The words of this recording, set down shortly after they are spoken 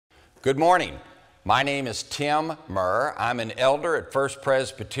Good morning. My name is Tim Murr. I'm an elder at First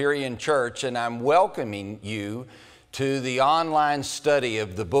Presbyterian Church, and I'm welcoming you to the online study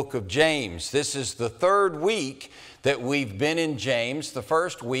of the book of James. This is the third week that we've been in James. The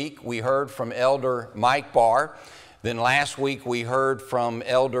first week we heard from Elder Mike Barr. Then last week we heard from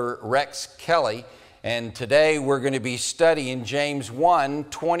Elder Rex Kelly. And today we're going to be studying James 1,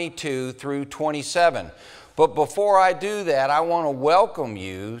 22 through 27. But before I do that, I want to welcome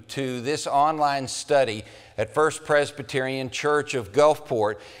you to this online study at First Presbyterian Church of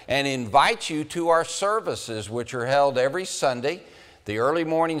Gulfport and invite you to our services, which are held every Sunday. The early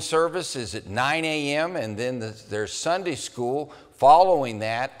morning service is at 9 a.m. and then there's Sunday school following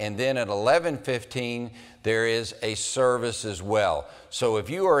that, and then at 11:15 there is a service as well. So if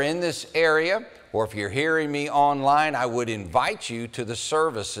you are in this area, or if you're hearing me online, I would invite you to the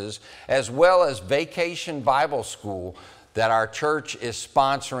services as well as Vacation Bible School that our church is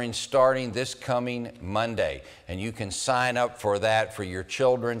sponsoring starting this coming Monday. And you can sign up for that for your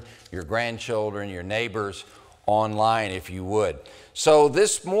children, your grandchildren, your neighbors online if you would. So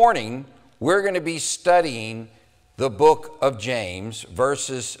this morning, we're going to be studying the book of James,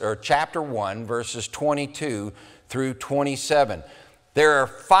 chapter 1, verses 22 through 27. There are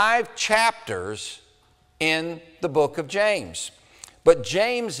 5 chapters in the book of James, but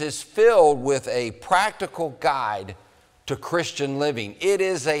James is filled with a practical guide to Christian living. It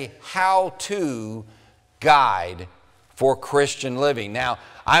is a how-to guide for Christian living. Now,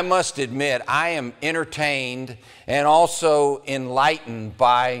 I must admit, I am entertained and also enlightened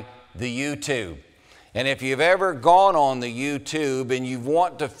by the YouTube. And if you've ever gone on the YouTube and you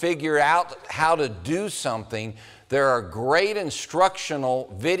want to figure out how to do something, there are great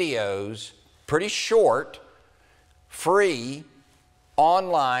instructional videos, pretty short, free,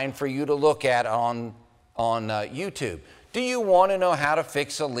 online for you to look at on YouTube. Do you want to know how to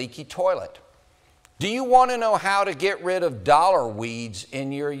fix a leaky toilet? Do you want to know how to get rid of dollar weeds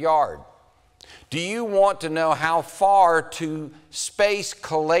in your yard? Do you want to know how far to space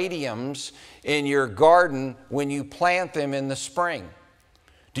caladiums in your garden when you plant them in the spring?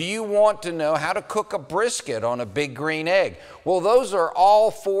 Do you want to know how to cook a brisket on a big green egg? Well, those are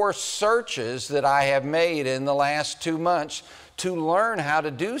all 4 searches that I have made in the last 2 months to learn how to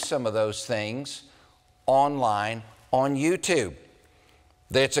do some of those things online on YouTube.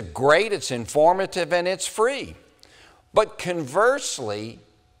 It's it's informative, and it's free. But conversely,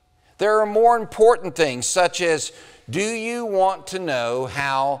 there are more important things, such as, do you want to know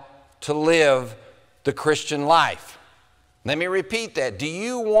how to live the Christian life? Let me repeat that. Do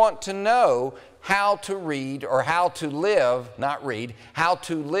you want to know how to read or how to live, not read, how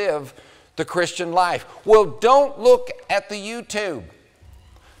to live the Christian life? Well, don't look at the YouTube.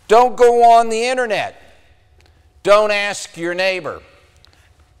 Don't go on the internet. Don't ask your neighbor.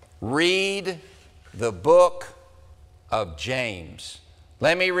 Read the book of James.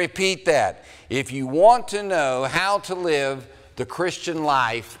 Let me repeat that. If you want to know how to live the Christian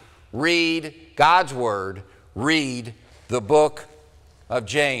life, read God's Word, read the book of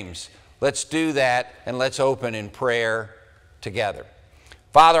James. Let's do that, and let's open in prayer together.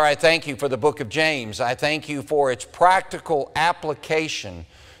 Father, I thank you for the book of James. I thank you for its practical application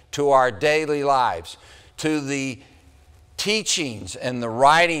to our daily lives, to the teachings and the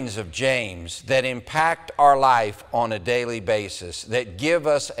writings of James that impact our life on a daily basis, that give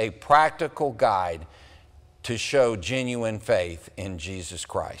us a practical guide to show genuine faith in Jesus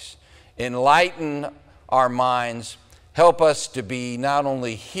Christ. Enlighten our minds. Help us to be not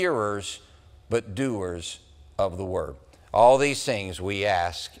only hearers, but doers of the word. All these things we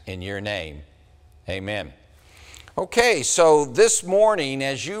ask in your name. Amen. Okay, so this morning,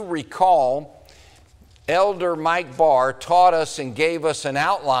 as you recall, Elder Mike Barr taught us and gave us an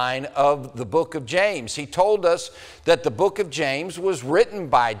outline of the book of James. He told us that the book of James was written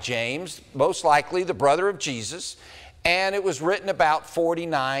by James, most likely the brother of Jesus, and it was written about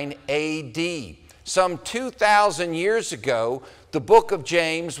 49 A.D. Some 2,000 years ago, the book of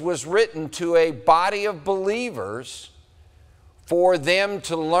James was written to a body of believers for them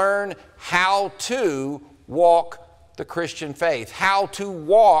to learn how to walk the Christian faith, how to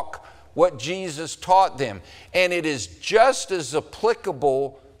walk what Jesus taught them. And it is just as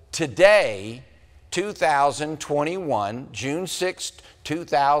applicable today, 2021, June 6,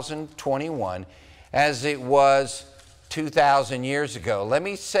 2021, as it was 2,000 years ago. Let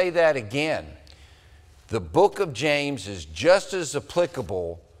me say that again. The book of James is just as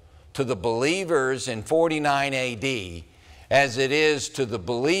applicable to the believers in 49 AD as it is to the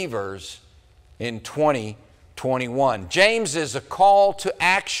believers in 2021. James is a call to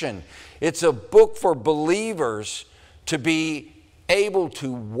action. It's a book for believers to be able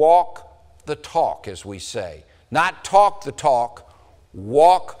to walk the talk, as we say. Not talk the talk,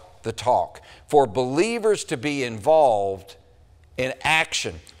 walk the talk. For believers to be involved in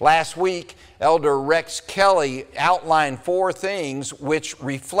action. Last week, Elder Rex Kelly outlined 4 things which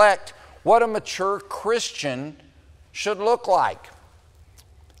reflect what a mature Christian should look like.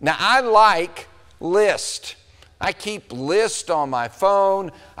 Now, I like lists. I keep lists on my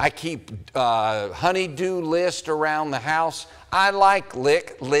phone. I keep honey-do list around the house. I like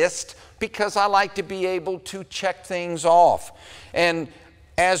lists because I like to be able to check things off. And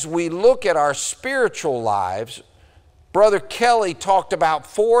as we look at our spiritual lives, Brother Kelly talked about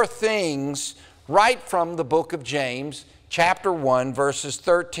 4 things right from the book of James, chapter 1, verses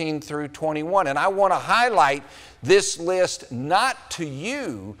 13 through 21. And I want to highlight this list not to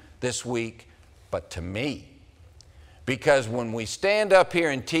you this week, but to me. Because when we stand up here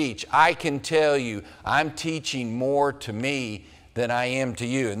and teach, I can tell you I'm teaching more to me than I am to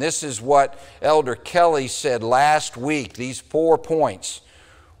you. And this is what Elder Kelly said last week, these 4 points.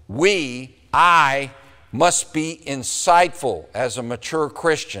 I must be insightful as a mature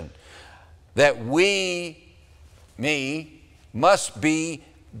Christian. That me, must be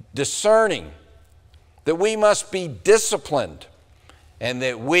discerning. That we must be disciplined. And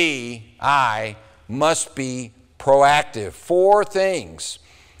that I must be proactive. 4 things.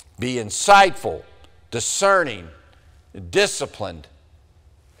 Be insightful, discerning, disciplined,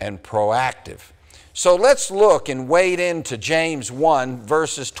 and proactive. So let's look and wade into James 1,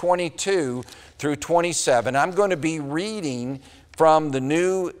 verses 22 through 27. I'm going to be reading from the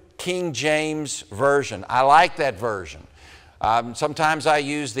New King James Version. I like that version. Sometimes I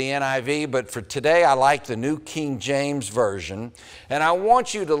use the NIV, but for today I like the New King James Version. And I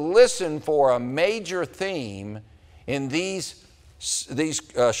want you to listen for a major theme in these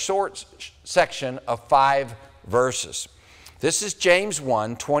short section of 5 verses. This is James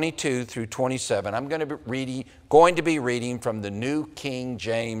 1, 22 through 27. I'm going to be reading from the New King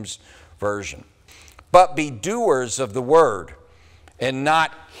James Version. But be doers of the word, and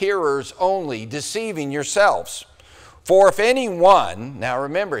not hearers only, deceiving yourselves. For if anyone, now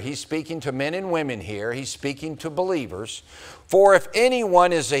remember, he's speaking to men and women here, he's speaking to believers. For if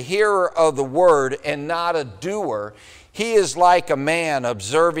anyone is a hearer of the word and not a doer, he is like a man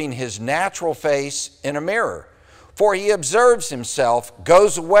observing his natural face in a mirror. For he observes himself,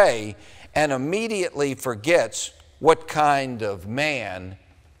 goes away, and immediately forgets what kind of man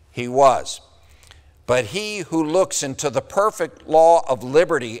he was. But he who looks into the perfect law of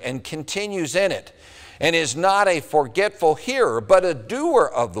liberty and continues in it, and is not a forgetful hearer, but a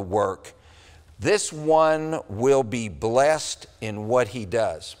doer of the work, this one will be blessed in what he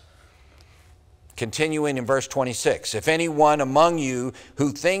does. Continuing in verse 26, if anyone among you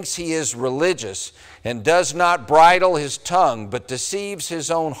who thinks he is religious and does not bridle his tongue, but deceives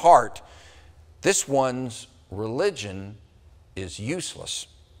his own heart, this one's religion is useless.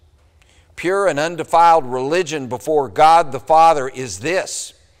 Pure and undefiled religion before God the Father is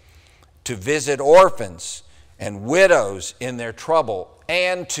this: to visit orphans and widows in their trouble,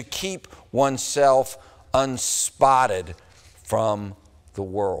 and to keep oneself unspotted from the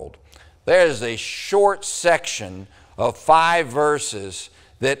world. There's a short section of 5 verses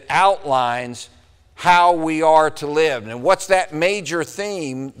that outlines how we are to live. And what's that major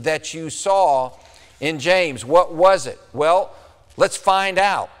theme that you saw in James? What was it? Well, let's find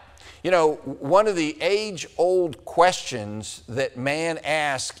out. You know, one of the age-old questions that man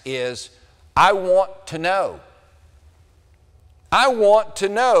asks is, I want to know. I want to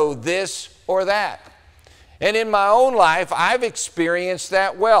know this or that. And in my own life, I've experienced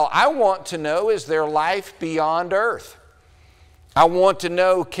that well. I want to know, is there life beyond earth? I want to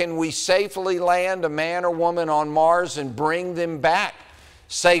know, can we safely land a man or woman on Mars and bring them back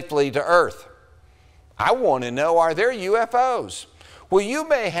safely to earth? I want to know, are there UFOs? Well, you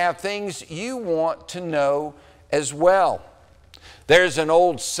may have things you want to know as well. There's an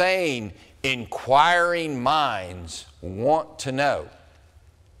old saying, inquiring minds want to know.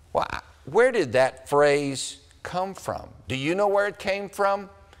 Well, where did that phrase come from? Do you know where it came from?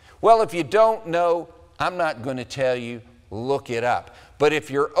 Well, if you don't know, I'm not going to tell you, look it up. But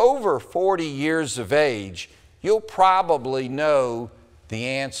if you're over 40 years of age, you'll probably know the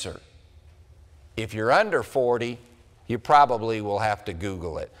answer. If you're under 40, you probably will have to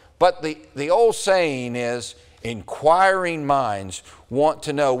Google it. But the old saying is, inquiring minds want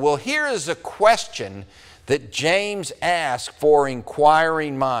to know. Well, here is a question that James asked for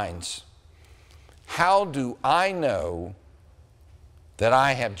inquiring minds. How do I know that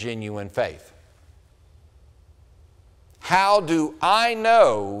I have genuine faith? How do I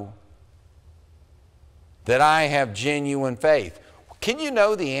know that I have genuine faith? Can you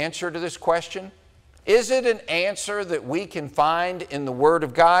know the answer to this question? Is it an answer that we can find in the Word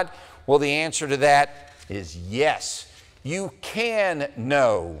of God? Well, the answer to that is yes. You can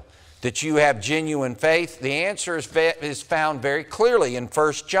know that you have genuine faith. The answer is found very clearly in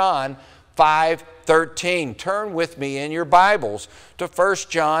 1 John 5:13. Turn with me in your Bibles to 1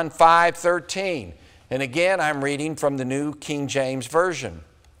 John 5:13. And again, I'm reading from the New King James Version.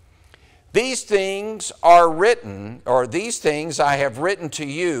 These things are written, or these things I have written to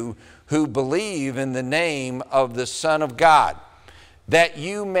you who believe in the name of the Son of God, that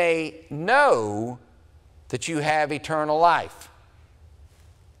you may know that you have eternal life,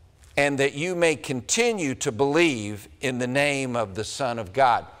 and that you may continue to believe in the name of the Son of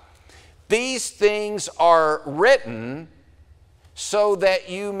God. These things are written so that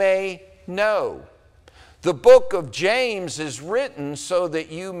you may know. The book of James is written so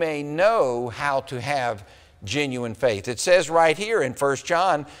that you may know how to have genuine faith. It says right here in 1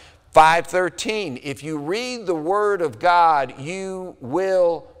 John 5:13, if you read the Word of God, you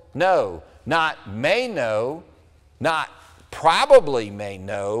will know. Not may know, not probably may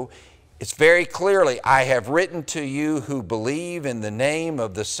know. It's very clearly, I have written to you who believe in the name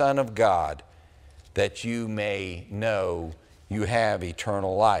of the Son of God, that you may know you have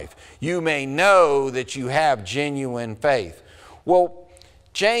eternal life. You may know that you have genuine faith. Well,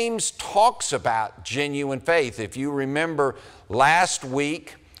 James talks about genuine faith. If you remember last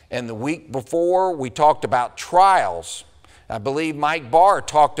week and the week before, we talked about trials. I believe Mike Barr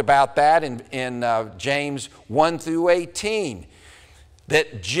talked about that in James 1 through 18,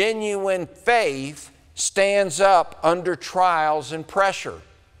 that genuine faith stands up under trials and pressure.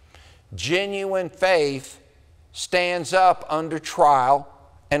 Genuine faith stands up under trial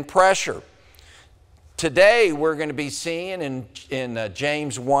and pressure. Today we're going to be seeing in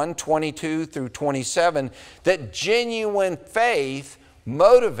James 1, 22 through 27 that genuine faith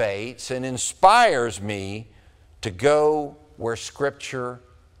motivates and inspires me to go where Scripture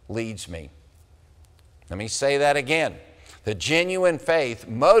leads me. Let me say that again. The genuine faith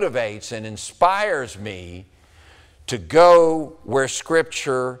motivates and inspires me to go where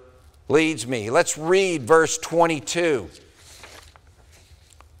Scripture leads me. Let's read verse 22.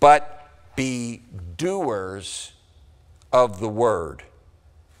 But be doers of the word,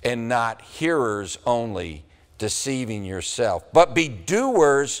 and not hearers only, deceiving yourself. But be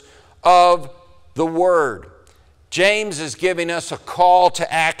doers of the word. James is giving us a call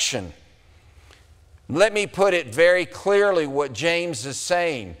to action. Let me put it very clearly what James is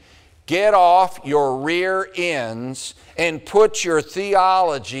saying. Get off your rear ends and put your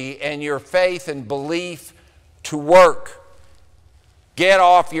theology and your faith and belief to work. Get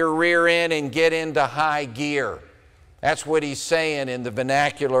off your rear end and get into high gear. That's what he's saying in the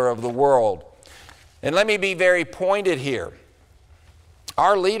vernacular of the world. And let me be very pointed here.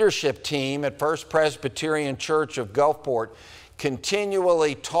 Our leadership team at First Presbyterian Church of Gulfport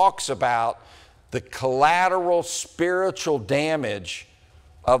continually talks about the collateral spiritual damage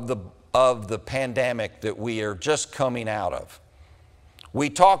of the pandemic that we are just coming out of. We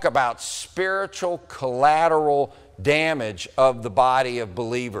talk about spiritual collateral damage of the body of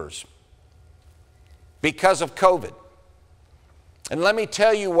believers because of COVID. And let me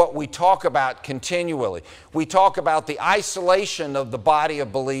tell you what we talk about continually. We talk about the isolation of the body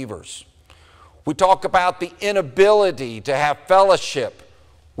of believers. We talk about the inability to have fellowship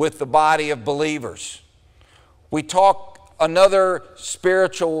with the body of believers. We talk, another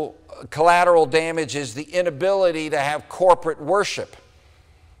spiritual collateral damage is the inability to have corporate worship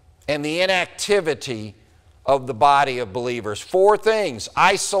and the inactivity of the body of believers. Four things: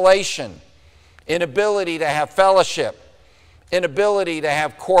 isolation, inability to have fellowship, inability to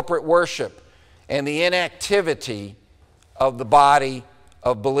have corporate worship, and the inactivity of the body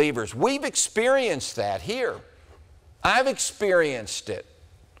of believers. We've experienced that here. I've experienced it.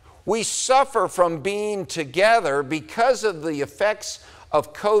 We suffer from being together because of the effects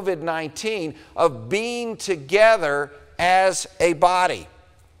of COVID-19, of being together as a body.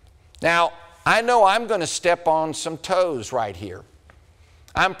 Now, I know I'm going to step on some toes right here.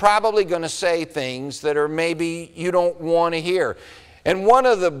 I'm probably going to say things that are maybe you don't want to hear. And one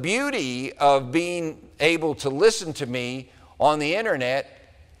of the beauty of being able to listen to me on the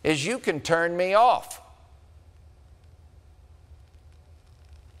internet is you can turn me off.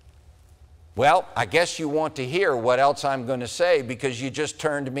 Well, I guess you want to hear what else I'm going to say because you just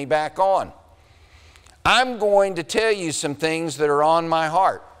turned me back on. I'm going to tell you some things that are on my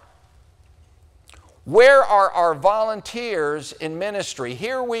heart. Where are our volunteers in ministry?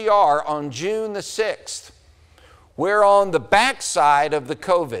 Here we are on June the 6th. We're on the backside of the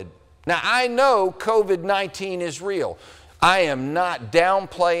COVID. Now, I know COVID-19 is real. I am not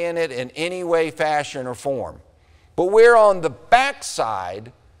downplaying it in any way, fashion, or form. But we're on the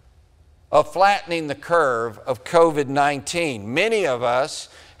backside of flattening the curve of COVID-19. Many of us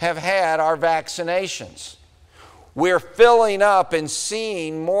have had our vaccinations. We're filling up and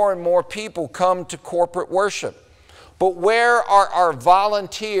seeing more and more people come to corporate worship. But where are our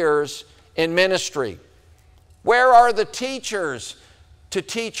volunteers in ministry? Where are the teachers to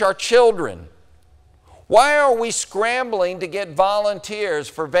teach our children? Why are we scrambling to get volunteers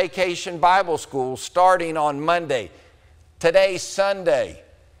for Vacation Bible School starting on Monday? Today's Sunday.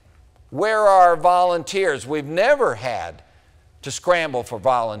 Where are our volunteers? We've never had to scramble for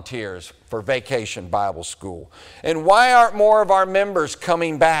volunteers for Vacation Bible School. And why aren't more of our members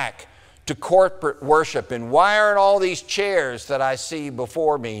coming back to corporate worship? And why aren't all these chairs that I see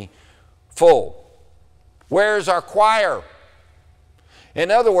before me full? Where's our choir?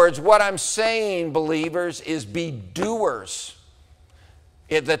 In other words, what I'm saying, believers, is be doers.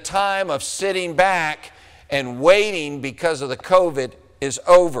 At the time of sitting back and waiting because of the COVID is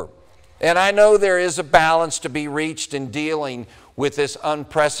over. And I know there is a balance to be reached in dealing with this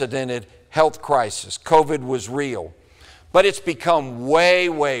unprecedented health crisis. COVID was real. But it's become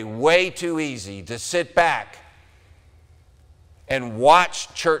way too easy to sit back and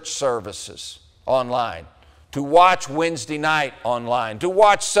watch church services online, to watch Wednesday night online, to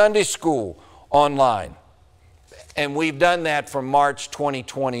watch Sunday school online. And we've done that from March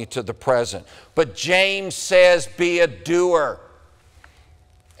 2020 to the present. But James says, be a doer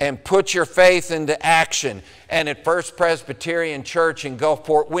and put your faith into action. And at First Presbyterian Church in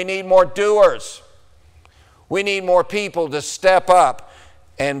Gulfport, we need more doers. We need more people to step up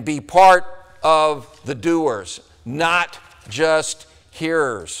and be part of the doers, not just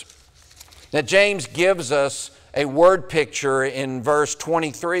hearers. Now, James gives us a word picture in verse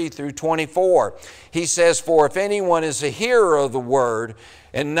 23 through 24. He says, for if anyone is a hearer of the word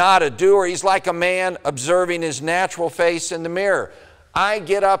and not a doer, he's like a man observing his natural face in the mirror. I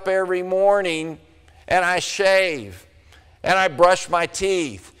get up every morning and I shave and I brush my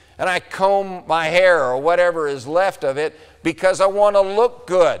teeth and I comb my hair or whatever is left of it because I want to look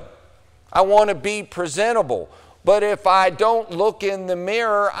good. I want to be presentable. But if I don't look in the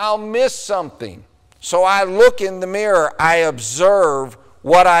mirror, I'll miss something. So I look in the mirror, I observe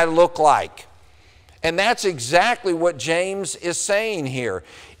what I look like. And that's exactly what James is saying here.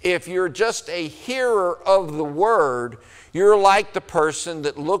 If you're just a hearer of the word, you're like the person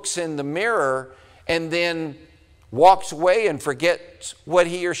that looks in the mirror and then walks away and forgets what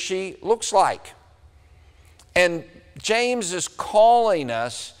he or she looks like. And James is calling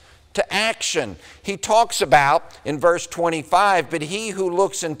us to action. He talks about in verse 25, but he who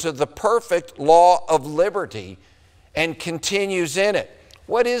looks into the perfect law of liberty and continues in it.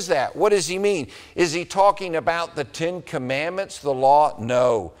 What is that? What does he mean? Is he talking about the 10 Commandments, the law?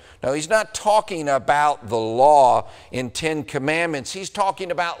 No. No, he's not talking about the law in 10 Commandments. He's talking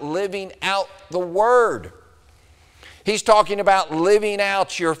about living out the Word. He's talking about living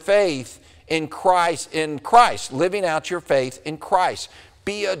out your faith in Christ, living out your faith in Christ.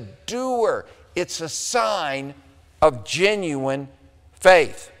 Be a doer. It's a sign of genuine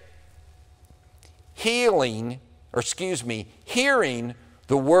faith. Hearing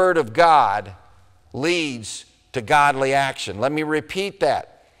the Word of God leads to godly action. Let me repeat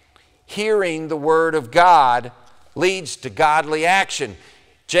that. Hearing the Word of God leads to godly action.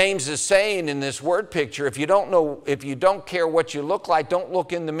 James is saying in this word picture, if you don't care what you look like, don't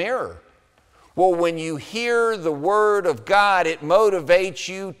look in the mirror. Well, when you hear the Word of God, it motivates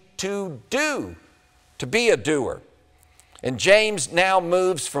you to do, to be a doer. And James now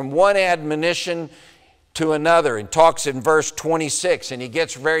moves from one admonition to another and talks in verse 26, and he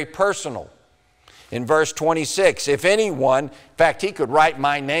gets very personal. In verse 26, if anyone, in fact, he could write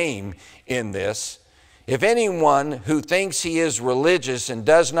my name in this, if anyone who thinks he is religious and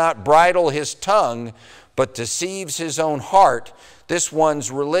does not bridle his tongue, but deceives his own heart, this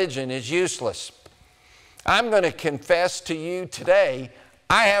one's religion is useless. I'm going to confess to you today,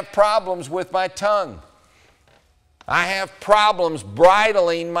 I have problems with my tongue. I have problems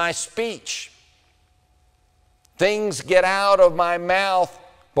bridling my speech. Things get out of my mouth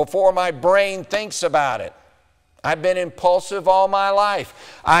before my brain thinks about it. I've been impulsive all my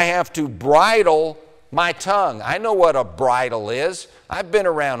life. I have to bridle my tongue. I know what a bridle is. I've been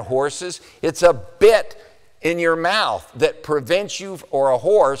around horses. It's a bit in your mouth that prevents you or a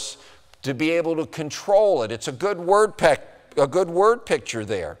horse to be able to control it. It's a good word picture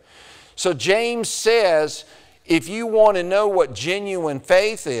there. So James says, if you want to know what genuine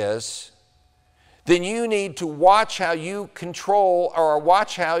faith is, then you need to watch how you control or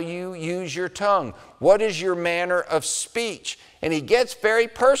watch how you use your tongue. What is your manner of speech? And he gets very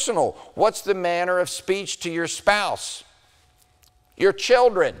personal. What's the manner of speech to your spouse, your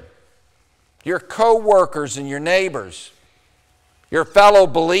children, your co-workers and your neighbors, your fellow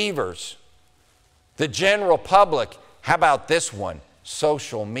believers, the general public? How about this one?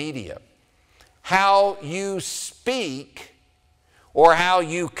 Social media. How you speak or how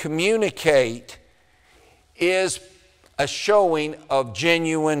you communicate is a showing of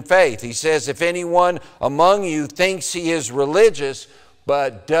genuine faith. He says, if anyone among you thinks he is religious,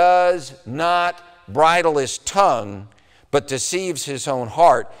 but does not bridle his tongue, but deceives his own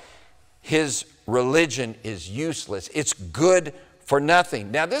heart, his religion is useless. It's good for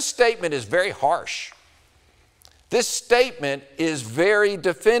nothing. Now, this statement is very harsh. This statement is very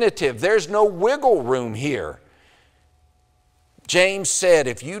definitive. There's no wiggle room here. James said,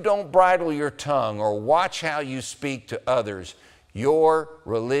 if you don't bridle your tongue or watch how you speak to others, your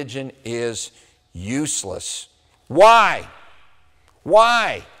religion is useless. Why?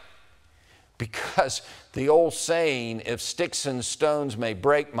 Why? Because the old saying, if sticks and stones may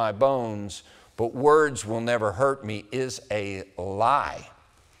break my bones, but words will never hurt me, is a lie.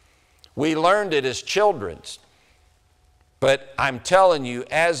 We learned it as children, but I'm telling you,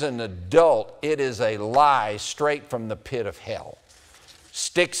 as an adult, it is a lie straight from the pit of hell.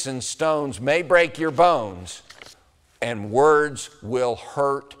 Sticks and stones may break your bones, and words will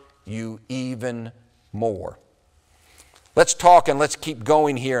hurt you even more. Let's talk and let's keep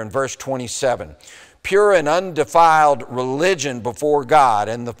going here in verse 27. Pure and undefiled religion before God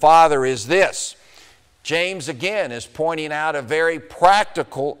and the Father is this. James again is pointing out a very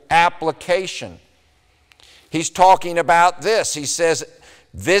practical application. He's talking about this. He says,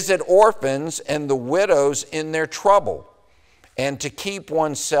 visit orphans and the widows in their trouble, and to keep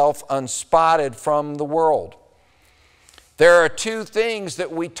oneself unspotted from the world. There are two things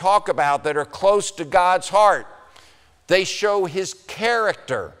that we talk about that are close to God's heart. They show His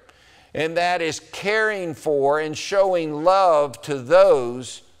character, and that is caring for and showing love to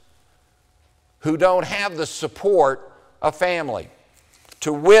those who don't have the support of family.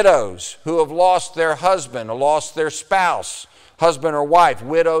 To widows who have lost their husband or lost their spouse, husband or wife,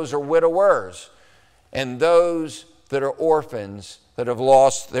 widows or widowers, and those that are orphans that have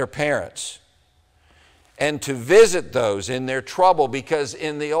lost their parents. And to visit those in their trouble, because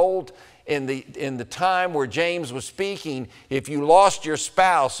in the time where James was speaking, if you lost your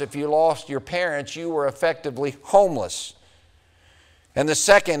spouse, if you lost your parents, you were effectively homeless. And the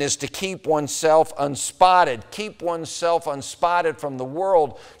second is to keep oneself unspotted. Keep oneself unspotted from the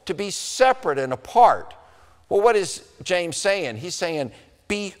world, to be separate and apart. Well, what is James saying? He's saying,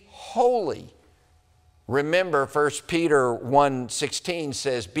 be holy. Remember, 1 Peter 1:16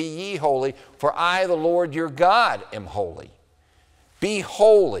 says, be ye holy, for I, the Lord your God, am holy. Be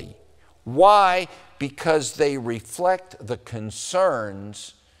holy. Why? Because they reflect the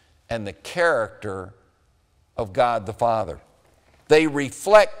concerns and the character of God the Father. They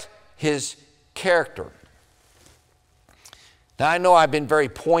reflect His character. Now, I know I've been very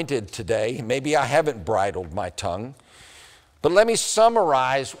pointed today. Maybe I haven't bridled my tongue. But let me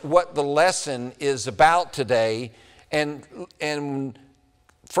summarize what the lesson is about today and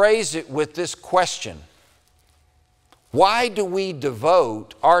phrase it with this question. Why do we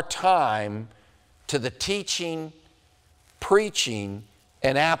devote our time to the teaching, preaching,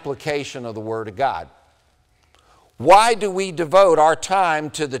 and application of the Word of God? Why do we devote our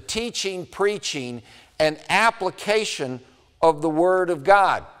time to the teaching, preaching, and application of the Word of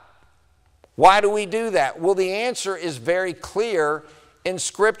God? Why do we do that? Well, the answer is very clear in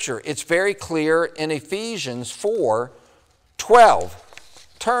Scripture. It's very clear in Ephesians 4:12.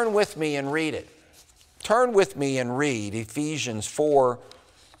 Turn with me and read it. Turn with me and read Ephesians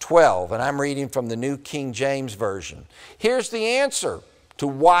 4:12. And I'm reading from the New King James Version. Here's the answer to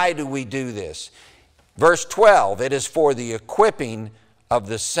why do we do this. Verse 12, it is for the equipping of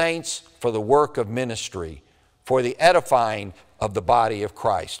the saints for the work of ministry, for the edifying of the body of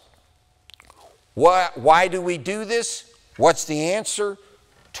Christ. Why do we do this? What's the answer?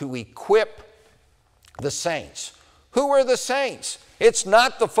 To equip the saints. Who are the saints? It's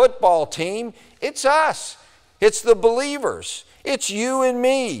not the football team. It's us. It's the believers. It's you and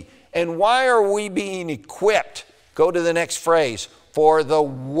me. And why are we being equipped? Go to the next phrase. For the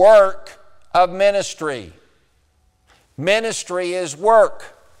work of ministry. Ministry is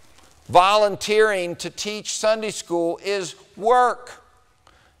work. Volunteering to teach Sunday school is work.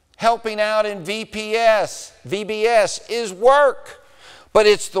 Helping out in VBS is work. But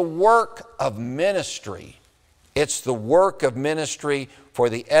it's the work of ministry. It's the work of ministry for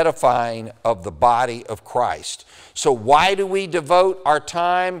the edifying of the body of Christ. So why do we devote our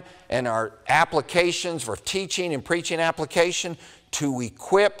time and our applications for teaching and preaching application? To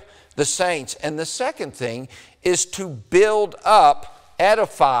equip the saints. And the second thing is to build up,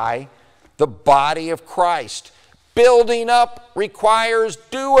 edify the body of Christ. Building up requires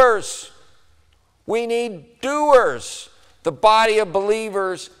doers. We need doers. The body of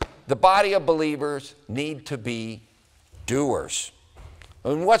believers need to be doers.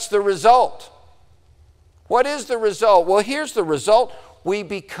 And what's the result? What is the result? Well, here's the result. We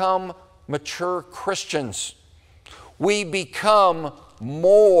become mature Christians. We become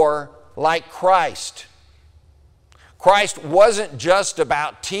more like Christ. Christ wasn't just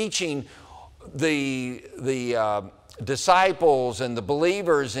about teaching the disciples and the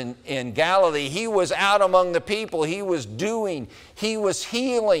believers in Galilee. He was out among the people. He was doing. He was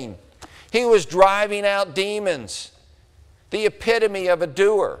healing. He was driving out demons. The epitome of a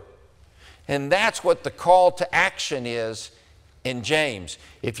doer. And that's what the call to action is in James.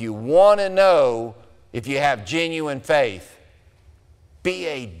 If you want to know if you have genuine faith, be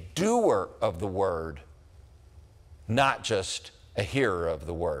a doer of the word, not just a hearer of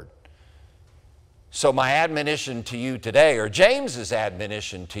the word. So my admonition to you today, or James's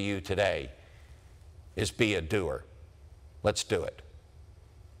admonition to you today, is be a doer. Let's do it.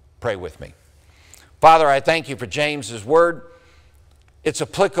 Pray with me. Father, I thank you for James's word. It's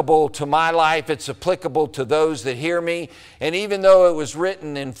applicable to my life. It's applicable to those that hear me. And even though it was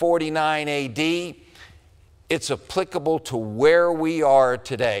written in 49 AD, it's applicable to where we are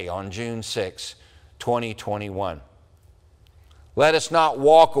today on June 6, 2021. Let us not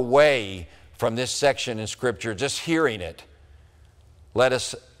walk away from this section in Scripture just hearing it. Let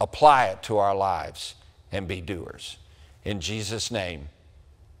us apply it to our lives and be doers. In Jesus' name,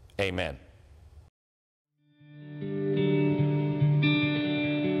 amen.